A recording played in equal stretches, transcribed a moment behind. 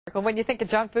When you think of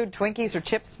junk food, Twinkies or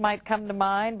chips might come to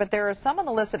mind, but there are some on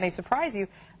the list that may surprise you,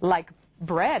 like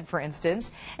bread, for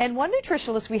instance. And one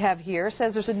nutritionalist we have here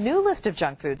says there's a new list of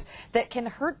junk foods that can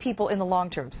hurt people in the long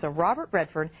term. So Robert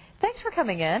Redfern, thanks for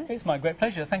coming in. It's my great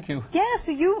pleasure. Thank you. Yeah,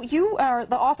 so you are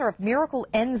the author of Miracle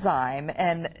Enzyme,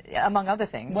 and among other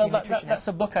things. Well, that's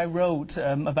a book I wrote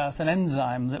about an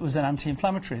enzyme that was an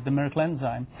anti-inflammatory, the Miracle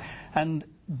Enzyme. And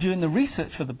during the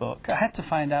research for the book, I had to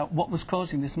find out what was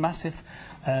causing this massive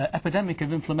epidemic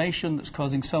of inflammation that's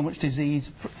causing so much disease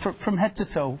from head to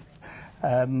toe.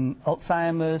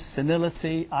 Alzheimer's,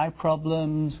 senility, eye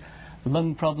problems,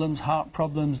 lung problems, heart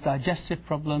problems, digestive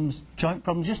problems, joint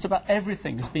problems, just about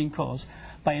everything is being caused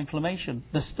by inflammation.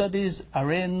 The studies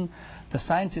are in, the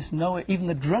scientists know it, even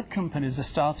the drug companies are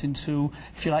starting to,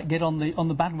 if you like, get on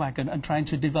the bandwagon and trying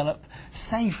to develop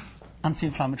safe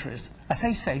anti-inflammatories. I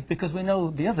say safe because we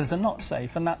know the others are not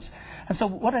safe, and so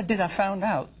what I did, I found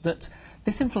out that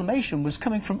this inflammation was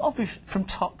coming from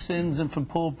toxins and from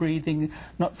poor breathing,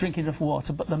 not drinking enough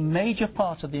water, but the major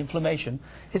part of the inflammation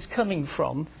is coming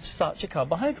from starchy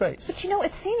carbohydrates. But you know,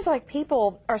 it seems like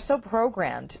people are so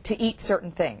programmed to eat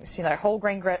certain things. You know, whole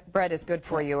grain bread is good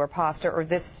for you, or pasta, or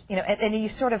this, you know, and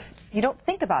you don't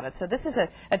think about it. So this is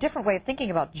a different way of thinking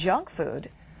about junk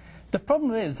food. The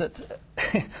problem is that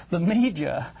the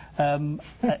media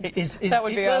is that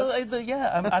would be us.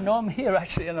 Yeah, I know I'm here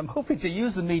actually, and I'm hoping to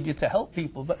use the media to help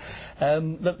people. But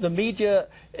the media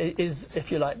is, if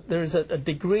you like, there is a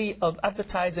degree of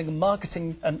advertising and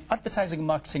marketing, and advertising and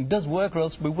marketing does work, or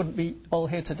else we wouldn't be all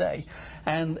here today.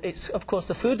 And it's, of course,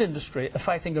 the food industry are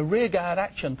fighting a rearguard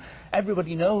action.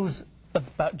 Everybody knows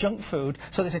about junk food,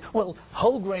 so they say, well,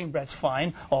 whole grain bread's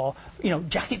fine, or, you know,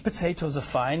 jacket potatoes are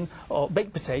fine, or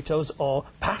baked potatoes, or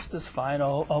pasta's fine,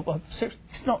 or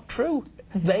it's not true.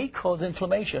 They cause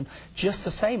inflammation just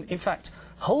the same. In fact,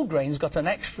 whole grain's got an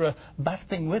extra bad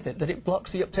thing with it, that it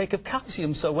blocks the uptake of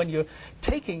calcium. So when you're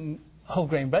taking whole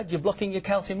grain bread, you're blocking your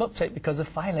calcium uptake because of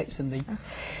phthalates in the...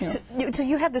 You know. So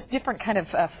you have this different kind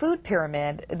of food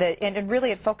pyramid, and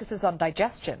really it focuses on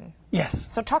digestion.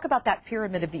 Yes. So talk about that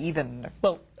pyramid of even.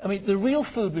 Well, I mean, the real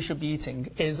food we should be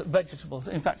eating is vegetables.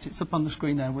 In fact, it's up on the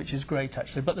screen now, which is great,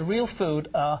 actually. But the real food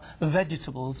are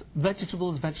vegetables.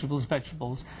 Vegetables, vegetables,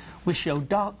 vegetables. We show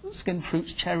dark-skinned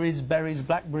fruits, cherries, berries,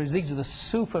 blackberries. These are the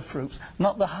super fruits,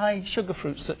 not the high sugar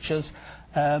fruits such as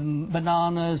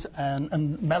bananas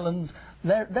and melons.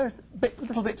 They're a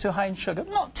little bit too high in sugar.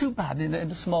 Not too bad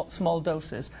in small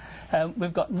doses.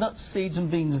 We've got nuts, seeds and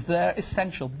beans. They're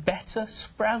essential. Better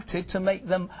sprouted to make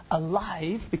them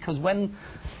alive, because when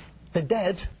they're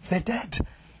dead, they're dead.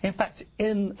 In fact,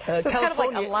 in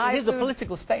California, kind of like here's a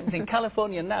political statement. In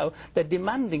California now, they're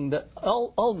demanding that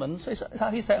all almonds, is that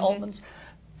how you say almonds,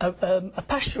 are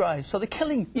pasteurised. So they're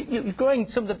killing, you're growing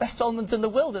some of the best almonds in the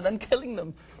world and then killing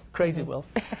them. Crazy, Will.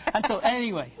 And so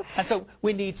anyway,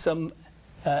 we need some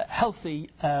healthy,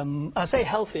 I say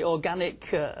healthy,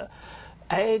 organic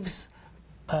eggs,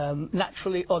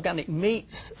 naturally organic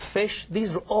meats, fish.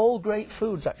 These are all great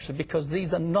foods, actually, because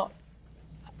these are not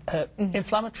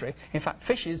inflammatory. In fact,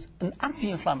 fish is an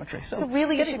anti-inflammatory. So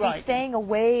really you should be staying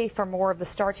away from more of the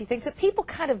starchy things that people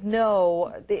kind of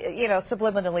know, you know,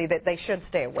 subliminally, that they should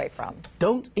stay away from.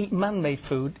 Don't eat man-made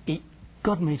food, eat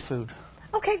God-made food.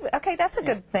 Okay, that's a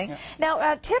good thing. Yeah.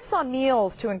 Now, tips on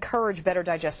meals to encourage better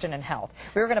digestion and health.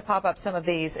 We were going to pop up some of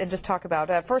these and just talk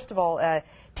about, first of all,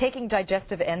 taking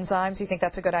digestive enzymes. You think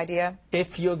that's a good idea?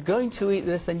 If you're going to eat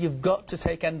this, then you've got to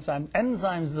take enzymes.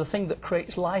 Enzymes are the thing that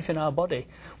creates life in our body.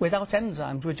 Without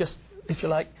enzymes, we're just, if you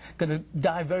like, going to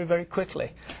die very, very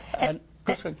quickly.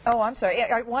 Oh, I'm sorry.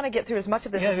 I want to get through as much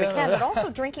of this as we can, but also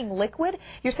drinking liquid.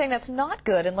 You're saying that's not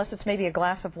good unless it's maybe a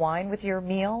glass of wine with your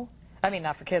meal? I mean,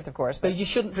 not for kids, of course. But you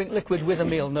shouldn't drink liquid with a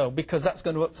meal, no, because that's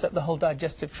going to upset the whole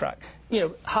digestive tract. You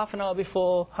know, half an hour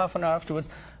before, half an hour afterwards,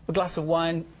 a glass of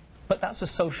wine, but that's a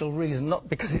social reason, not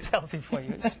because it's healthy for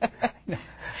you. It's, you know.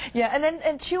 Yeah,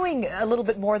 and chewing a little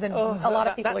bit more than a lot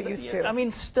of people are used to. I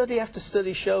mean, study after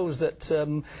study shows that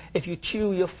if you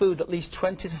chew your food at least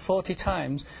 20 to 40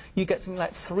 times, you get something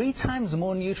like 3 times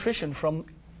more nutrition from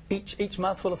each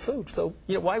mouthful of food. So,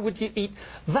 you know, why would you eat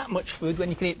that much food when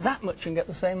you can eat that much and get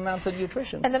the same amount of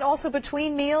nutrition? And then also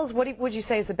between meals, what would you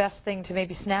say is the best thing to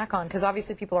maybe snack on? Because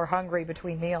obviously people are hungry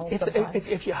between meals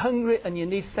sometimes. If you're hungry and you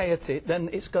need satiety, then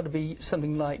it's got to be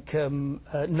something like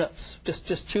nuts.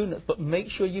 Just chew nuts, but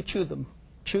make sure you chew them.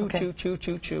 Chew,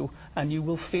 chew, and you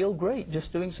will feel great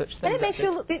just doing such things.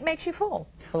 And it makes you full.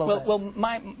 Well,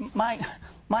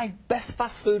 my best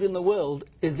fast food in the world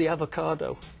is the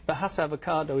avocado. The Hass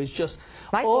avocado is just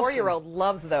my awesome. 4-year-old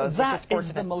loves those. That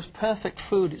is the most perfect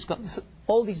food. It's got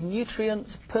all these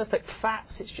nutrients, perfect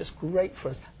fats. It's just great for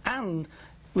us. And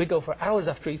we go for hours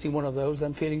after eating one of those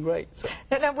and feeling great. So.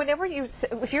 Now, whenever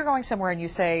if you're going somewhere and you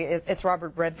say it's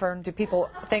Robert Redfern, do people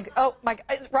think, oh,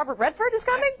 Robert Redfern is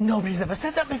coming? Nobody's ever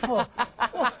said that before.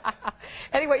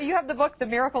 Anyway, you have the book, The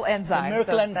Miracle Enzyme. The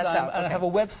Miracle Enzyme, and okay. I have a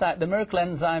website,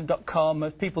 themiracleenzyme.com.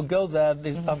 If people go there,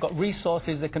 I've got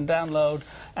resources they can download,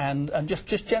 and just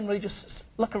generally just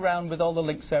look around with all the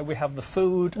links there. We have the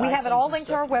food. We have it all linked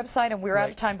to our website, and we're out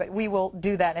of time, but we will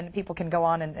do that, and people can go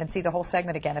on and see the whole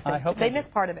segment again if they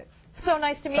missed part of it. So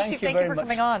nice to meet you. Thank you for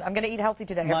coming on. I'm going to eat healthy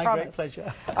today, I promise. My great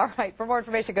pleasure. All right, for more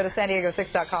information, go to san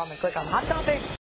diego6.com and click on Hot Topics.